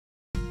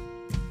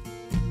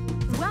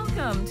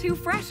Welcome to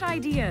Fresh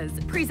Ideas,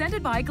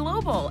 presented by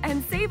Global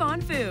and Save On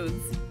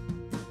Foods.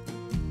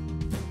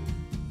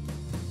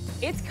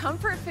 It's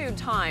comfort food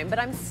time, but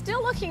I'm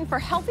still looking for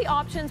healthy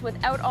options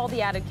without all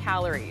the added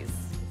calories.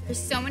 There's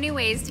so many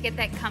ways to get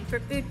that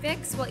comfort food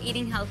fix while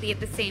eating healthy at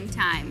the same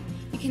time.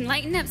 You can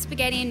lighten up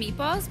spaghetti and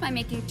meatballs by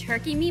making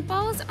turkey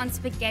meatballs on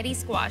spaghetti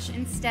squash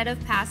instead of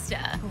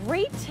pasta.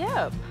 Great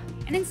tip.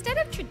 And instead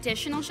of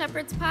traditional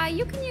shepherd's pie,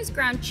 you can use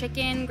ground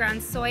chicken,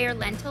 ground soy, or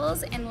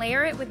lentils and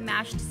layer it with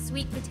mashed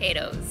sweet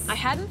potatoes. I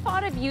hadn't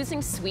thought of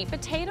using sweet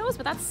potatoes,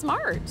 but that's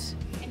smart.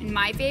 And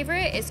my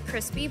favorite is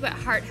crispy but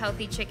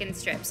heart-healthy chicken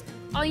strips.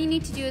 All you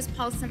need to do is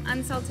pulse some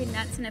unsalted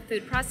nuts in a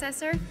food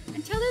processor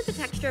until they're the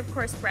texture of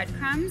coarse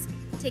breadcrumbs.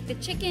 Take the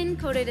chicken,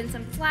 coat it in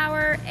some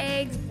flour,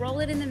 eggs,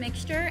 roll it in the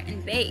mixture,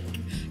 and bake.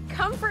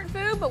 Comfort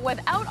food, but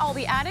without all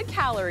the added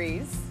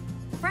calories.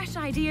 Fresh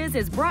Ideas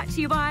is brought to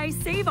you by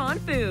Save On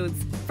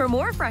Foods. For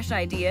more fresh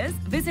ideas,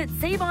 visit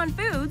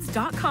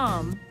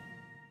saveonfoods.com.